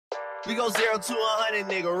We go 0 to 100,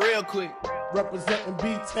 nigga, real quick. Representing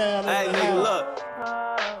B-Town. Hey, nigga, look.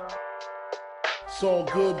 It's all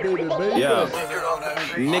good, baby. Yeah.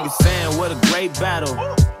 Niggas saying what a great battle,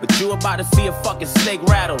 but you about to see a fucking snake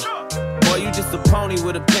rattle. Boy, you just a pony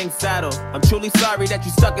with a pink saddle. I'm truly sorry that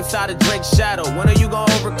you stuck inside of Drake's shadow. When are you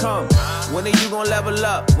gonna overcome? When are you gonna level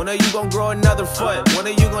up? When are you gonna grow another foot? When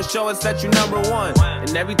are you gonna show us that you #1?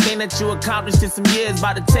 And everything that you accomplished in some years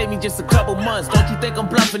about to take me just a couple months. Don't you think I'm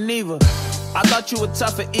bluffing either? I thought you were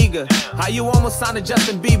tough and eager. How you almost sounded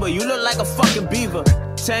Justin Bieber? You look like a fucking beaver.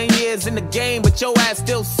 10 years in the game, but your ass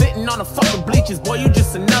still sitting on the fucking bleachers. Boy, you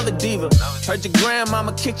just another diva. Heard your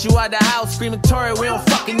grandmama kicked you out the house, screaming, Tori, we don't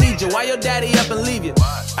fucking need you. Why your daddy up and leave you?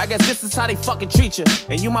 I guess this is how they fucking treat you.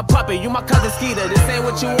 And you my puppet, you my cousin Skeeter. This ain't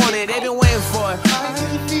what you wanted, they been waiting for it. I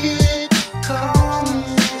can feel it coming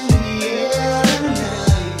in the air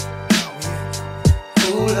tonight.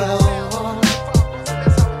 Hold on.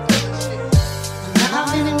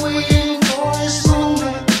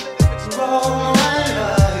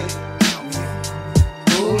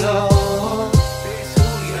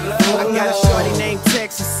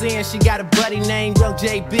 She got a buddy named Young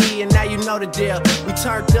JB, and now you know the deal. We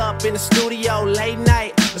turned up in the studio late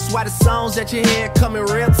night. That's why the songs that you hear coming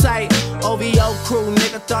real tight. OVO crew,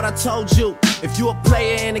 nigga, thought I told you. If you a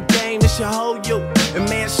player in the game, this should hold you. And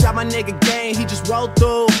man, shot my nigga game, he just rolled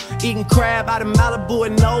through. Eating crab out of Malibu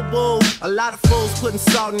and Nobu. A lot of fools putting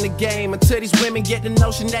salt in the game, until these women get the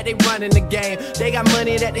notion that they running the game. They got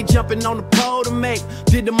money that they jumping on the pole to make.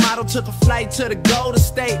 Did the model, took a flight to the Golden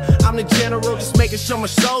State. I'm the general, just making sure my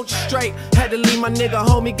soldiers straight. Had to leave my nigga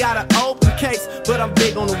homie, got an open case. But I'm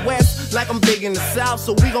big on the west, like I'm big in the south.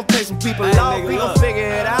 So we gon' pay some people off, we gon' figure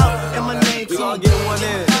it out. And my name we gon' get one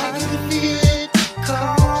in. I can feel it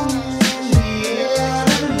coming in the air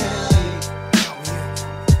tonight.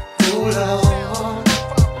 Hold on.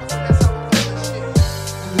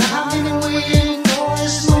 And I've been waiting for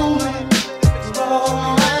this moment for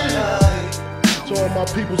all my life. To all my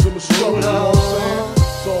peoples in the struggle, you know what I'm saying?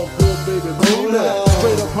 It's all good, baby.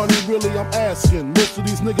 Straight up, honey, really, I'm asking. Most of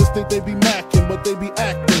these niggas think they be macking, but they be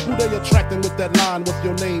acting. Who they attracting with that line? What's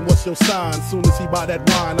your name? What's your sign? Soon as he buy that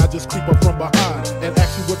wine, I just creep up from behind and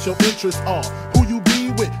ask you what your interests are. Who you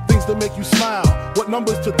be with? Things to make you smile. What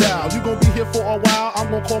numbers to dial? You gon' be here for a while. I'm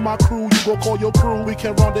gon' call my crew. You gon' call your crew. We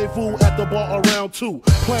can rendezvous at the bar around 2.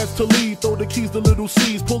 Plans to leave. Throw the keys to little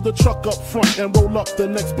C's. Pull the truck up front and roll up the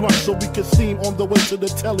next blunt so we can steam on the way to the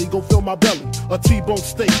telly. Go fill my belly. A T-bone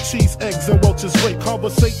steak, cheese, eggs, and Welch's grape.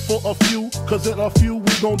 Conversate for a few, cause in a few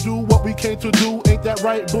we gon' do what we came to do. Ain't that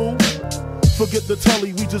right, boo? Forget the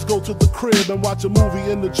telly, we just go to the crib and watch a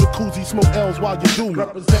movie in the jacuzzi, smoke L's while you do me.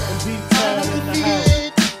 Representing B-Town in the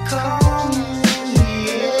house.